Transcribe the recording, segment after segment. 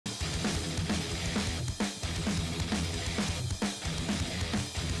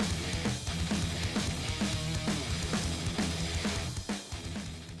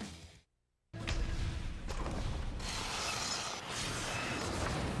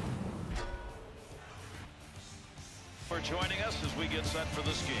For joining us as we get set for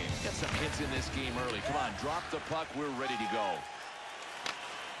this game. Get some hits in this game early. Come on, drop the puck. We're ready to go.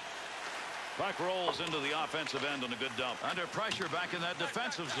 Puck rolls into the offensive end on a good dump. Under pressure back in that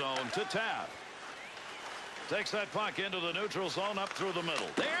defensive zone to Tap. Takes that puck into the neutral zone up through the middle.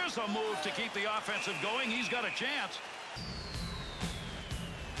 There's a move to keep the offensive going. He's got a chance.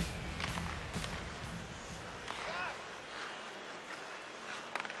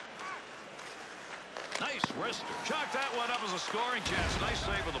 Nice wrister. Chalk that one up as a scoring chance. Nice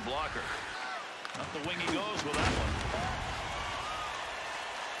save with the blocker. Up the wing he goes with that one.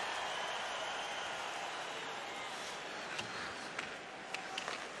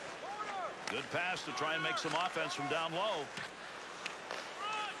 Good pass to try and make some offense from down low.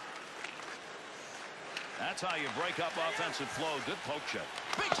 That's how you break up offensive flow. Good poke check.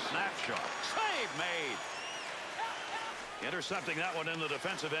 Big snapshot. Save made. Intercepting that one in the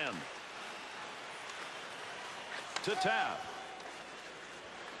defensive end. To Tap.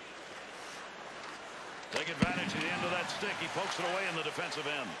 Take advantage of the end of that stick. He pokes it away in the defensive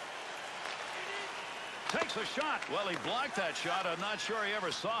end. Takes a shot. Well, he blocked that shot. I'm not sure he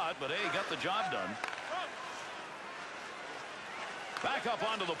ever saw it, but hey, he got the job done. Back up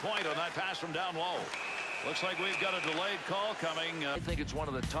onto the point on that pass from down low. Looks like we've got a delayed call coming. I think it's one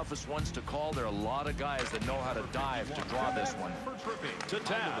of the toughest ones to call. There are a lot of guys that know how to dive to draw this one. To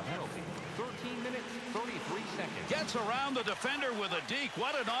Tap. 13 minutes, 33 seconds. Gets around the defender with a deke.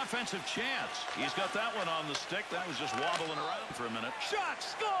 What an offensive chance. He's got that one on the stick. That was just wobbling around for a minute. Shot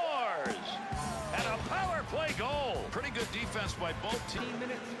scores! And a power play goal. Pretty good defense by both teams. 15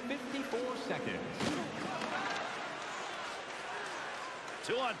 minutes, 54 seconds.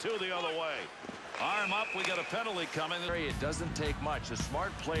 2-on-2 the other way. Arm up, we got a penalty coming. It doesn't take much. The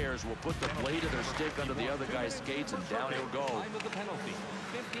smart players will put the blade of their stick under the other guy's skates, and down he'll go. Time of the penalty.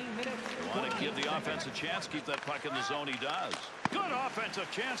 15 minutes. You want to give the offense a chance, keep that puck in the zone. He does. Good offensive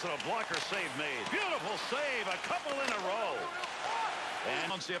chance and a blocker save made. Beautiful save, a couple in a row.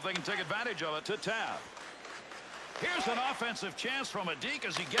 And let's see if they can take advantage of it. To Tap. Here's an offensive chance from a deke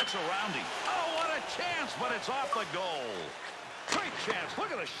as he gets around him. Oh, what a chance, but it's off the goal. Great chance.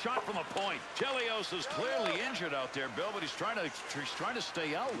 Look at the shot from the point. Chelios is clearly injured out there, Bill, but he's trying to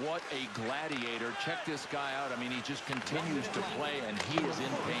stay out. What a gladiator. Check this guy out. I mean, he just continues to play, and he is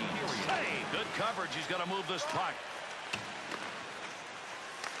in pain. Hey, good coverage. He's got to move this puck.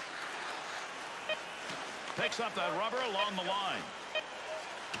 Picks up that rubber along the line.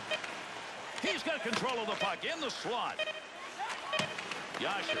 He's got control of the puck in the slot.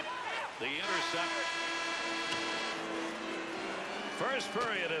 Yasher, the intercept. First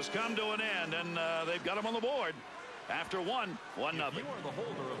period has come to an end, and they've got him on the board. After 1-0. If you are the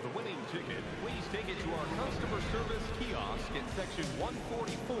holder of the winning ticket, please take it to our customer service kiosk in section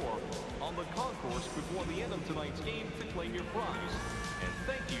 144 on the concourse before the end of tonight's game to claim your prize. And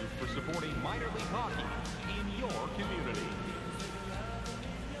thank you for supporting minor league hockey in your community.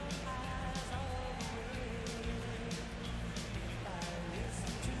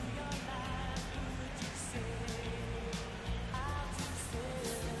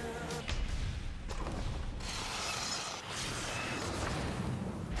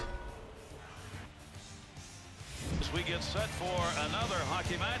 We get set for another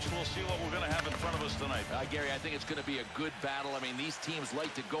hockey match. We'll see what we're going to have in front of us tonight. Gary, I think it's going to be a good battle. I mean, these teams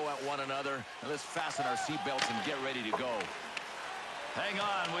like to go at one another. Now, let's fasten our seatbelts and get ready to go. Hang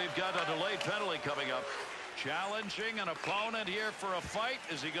on, we've got a delayed penalty coming up. Challenging an opponent here for a fight.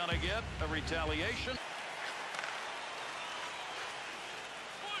 Is he going to get a retaliation?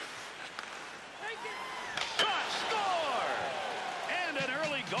 Shot, score! And an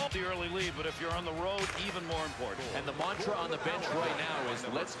early goal. The early lead, but if you're on the road, even more important. And the mantra on the bench right now is,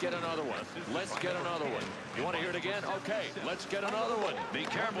 let's get another one. Let's get another one. You want to hear it again? Okay, let's get another one. Be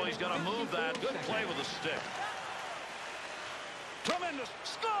careful, he's going to move that. Good play with the stick. Tremendous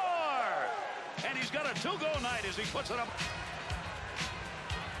score! And he's got a two-goal night as he puts it up.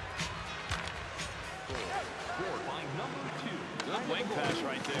 Scored by number 2. Good wing pass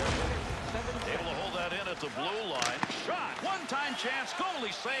right there. Able to hold that in at the blue line. Shot. One-time chance.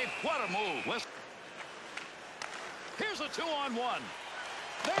 Goalie save. What a move. Here's a 2-on-1.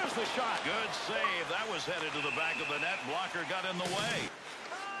 There's the shot. Good save. That was headed to the back of the net. Blocker got in the way.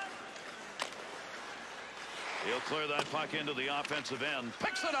 He'll clear that puck into the offensive end.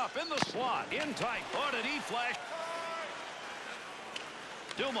 Picks it up in the slot. In tight. Oh, did he flash?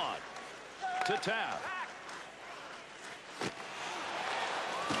 Dumont to Tap.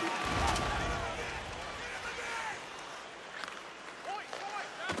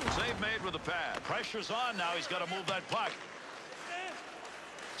 Save made with the pad. Pressure's on now. He's got to move that puck.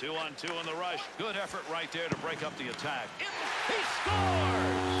 2-on-2 in the rush. Good effort right there to break up the attack. He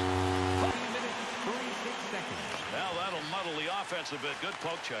scores! 5 minutes, 46 seconds. Now that'll muddle the offense a bit. Good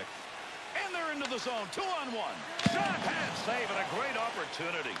poke check. And they're into the zone. 2-on-1. Shot, pad, save, and a great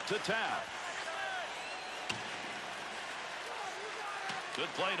opportunity to tap. Good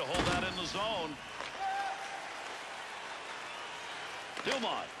play to hold that in the zone.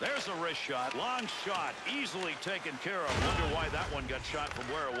 Dumont, there's a wrist shot. Long shot, easily taken care of. Wonder why that one got shot from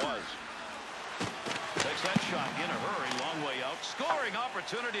where it was. Takes that shot in a hurry, long way out. Scoring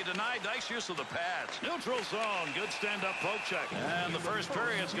opportunity denied. Nice use of the pads. Neutral zone, good stand-up poke check. And the first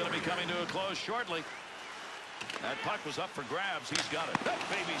period's going to be coming to a close shortly. That puck was up for grabs. He's got it. That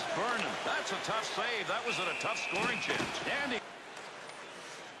baby's burning. That's a tough save. That was at a tough scoring chance. And he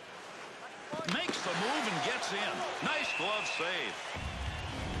makes the move and gets in. Nice glove save.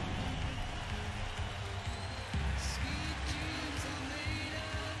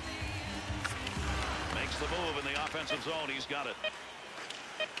 Makes the move in the offensive zone. He's got it.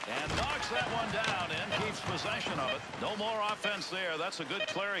 And knocks that one down and keeps possession of it. No more offense there. That's a good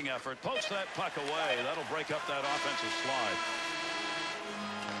clearing effort. Pokes that puck away. That'll break up that offensive slide.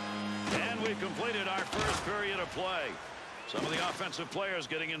 And we've completed our first period of play. Some of the offensive players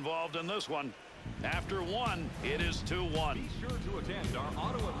getting involved in this one. After one, it is 2-1. Be sure to attend our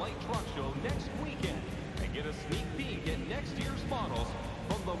Auto and Light Truck Show next weekend and get a sneak peek at next year's models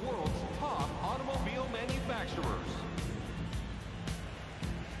from the world's top automobile manufacturers.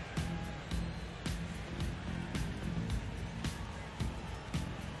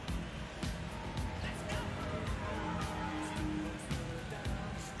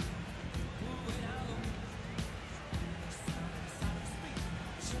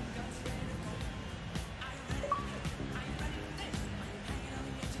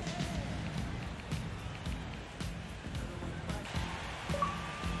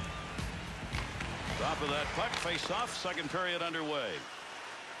 Top of that puck, face off, second period underway.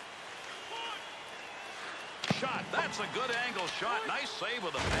 Shot, that's a good angle shot. Nice save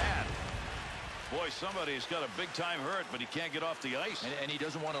with a pad. Boy, somebody's got a big time hurt, but he can't get off the ice. And he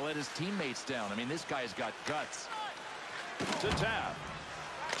doesn't want to let his teammates down. I mean, this guy's got guts. To tap.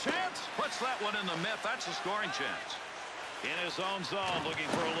 Chance, puts that one in the net. That's a scoring chance. In his own zone, looking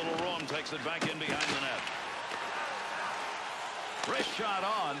for a little room, takes it back in behind the net. Wrist shot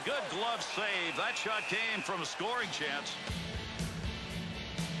on. Good glove save. That shot came from a scoring chance.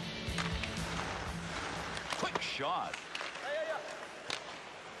 Quick shot.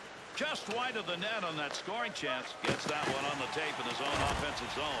 Just wide of the net on that scoring chance. Gets that one on the tape in his own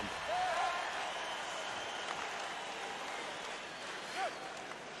offensive zone.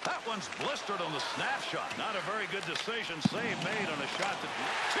 That one's blistered on the snapshot. Not a very good decision. Save made on a shot.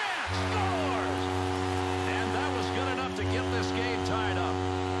 Chance scores! And that was good enough to get this game tied up.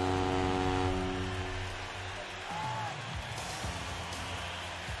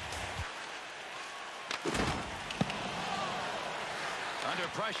 Under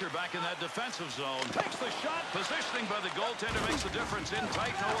pressure back in that defensive zone. Takes the shot. Positioning by the goaltender makes the difference. In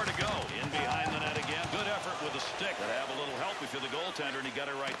tight, nowhere to go. In behind the net again. Good effort with the stick. Gotta have a little help if you're the goaltender, and he got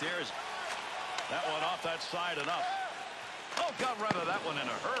it right there. That one off that side and up. Oh, got rid of that one in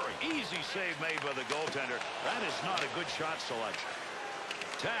a hurry. Easy save made by the goaltender. That is not a good shot selection.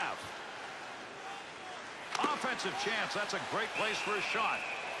 Tap. Offensive chance. That's a great place for a shot.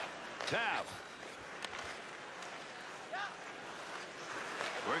 Tap.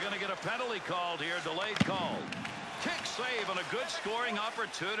 We're going to get a penalty called here. Delayed call. Kick save and a good scoring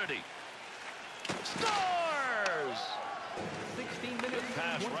opportunity. Scores! 16 minutes. Good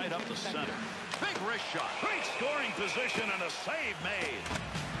pass right up the center. Big wrist shot. Great scoring position and a save made.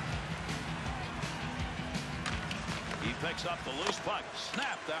 He picks up the loose puck.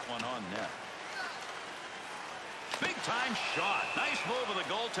 Snap that one on net. Big time shot. Nice move of the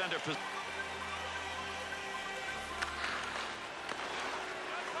goaltender.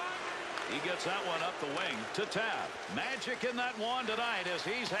 He gets that one up the wing to tap. Magic in that one tonight as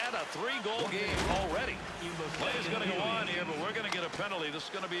he's had a 3-goal game already. Play is going to go on here, but we're going to get a penalty. This is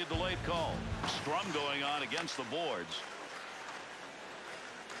going to be a delayed call. Scrum going on against the boards.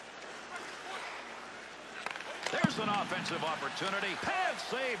 There's an offensive opportunity. Pad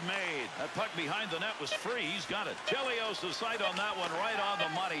save made. That puck behind the net was free. He's got it. Chelios' sight on that one right on the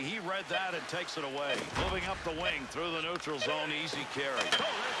money. He read that and takes it away. Moving up the wing through the neutral zone. Easy carry. Oh,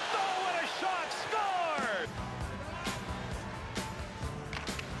 what a shot. Scored!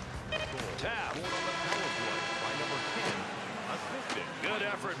 Tap. Good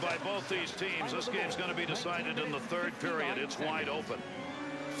effort by both these teams. This game's going to be decided in the third period. It's wide open.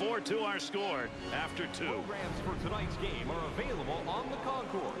 4-2 our score after 2. Programs for tonight's game are available on the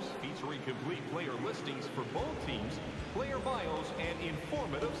concourse, featuring complete player listings for both teams, player bios, and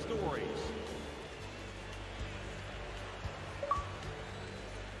informative stories.